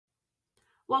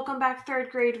Welcome back, third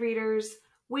grade readers.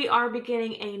 We are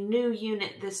beginning a new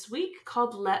unit this week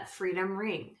called Let Freedom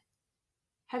Ring.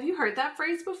 Have you heard that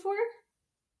phrase before?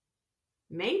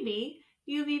 Maybe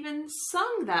you've even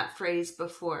sung that phrase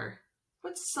before.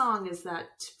 What song is that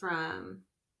from?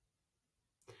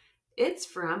 It's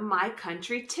from My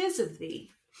Country 'Tis of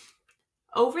Thee.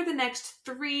 Over the next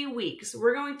 3 weeks,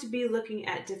 we're going to be looking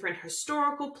at different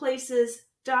historical places,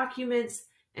 documents,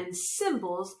 and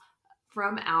symbols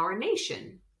from our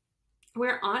nation.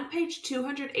 We're on page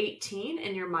 218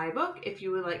 in your My Book, if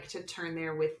you would like to turn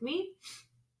there with me.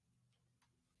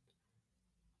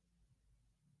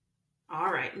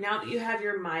 All right, now that you have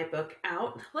your My Book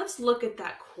out, let's look at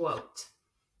that quote.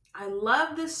 I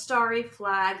love this starry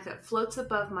flag that floats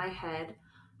above my head.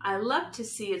 I love to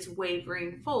see its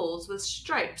wavering folds with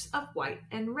stripes of white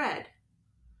and red.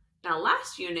 Now,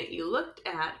 last unit you looked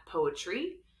at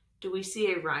poetry. Do we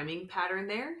see a rhyming pattern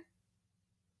there?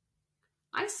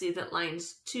 I see that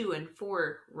lines 2 and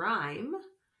 4 rhyme,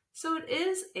 so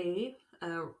it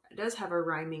does have a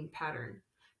rhyming pattern.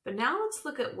 But now let's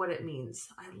look at what it means.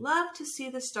 I love to see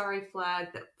the starry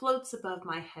flag that floats above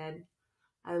my head.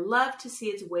 I love to see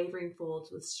its wavering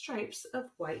folds with stripes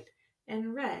of white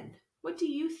and red. What do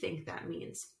you think that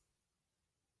means?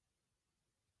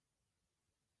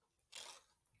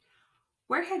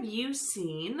 Where have you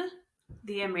seen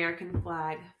the American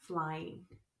flag flying?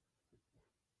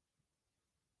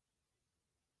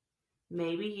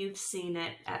 Maybe you've seen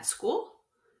it at school.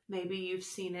 Maybe you've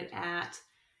seen it at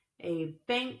a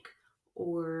bank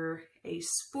or a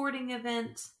sporting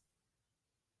event.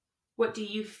 What do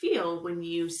you feel when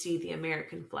you see the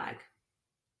American flag?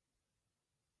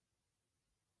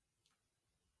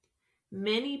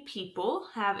 Many people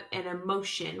have an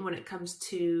emotion when it comes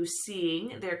to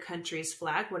seeing their country's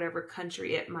flag, whatever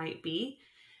country it might be.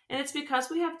 And it's because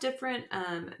we have different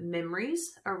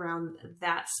memories around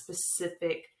that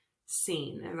specific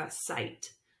scene or that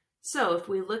site. So if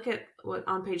we look at what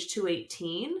on page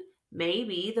 218,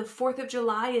 maybe the 4th of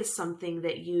July is something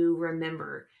that you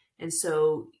remember. And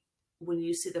so when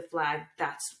you see the flag,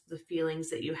 that's the feelings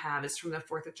that you have is from the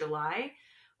 4th of July.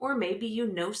 Or maybe you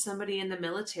know somebody in the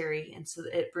military, and so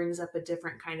it brings up a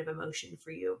different kind of emotion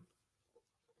for you.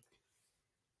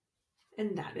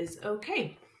 And that is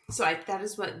okay. So that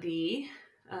is what the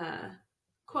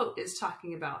quote is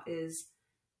talking about, is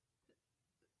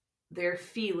their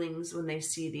feelings when they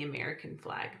see the American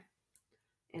flag.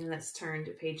 And let's turn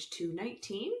to page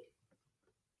 219.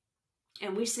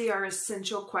 And we see our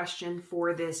essential question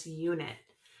for this unit.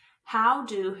 How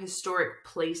do historic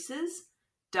places,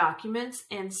 documents,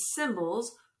 and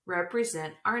symbols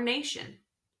represent our nation?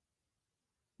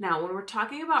 Now, when we're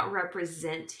talking about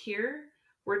represent here,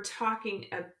 we're talking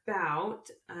about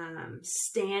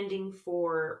standing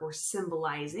for or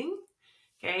symbolizing,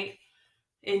 okay?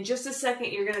 In just a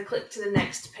second, you're going to click to the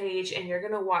next page and you're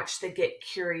going to watch the Get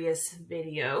Curious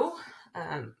video,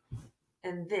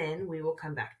 and then we will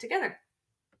come back together.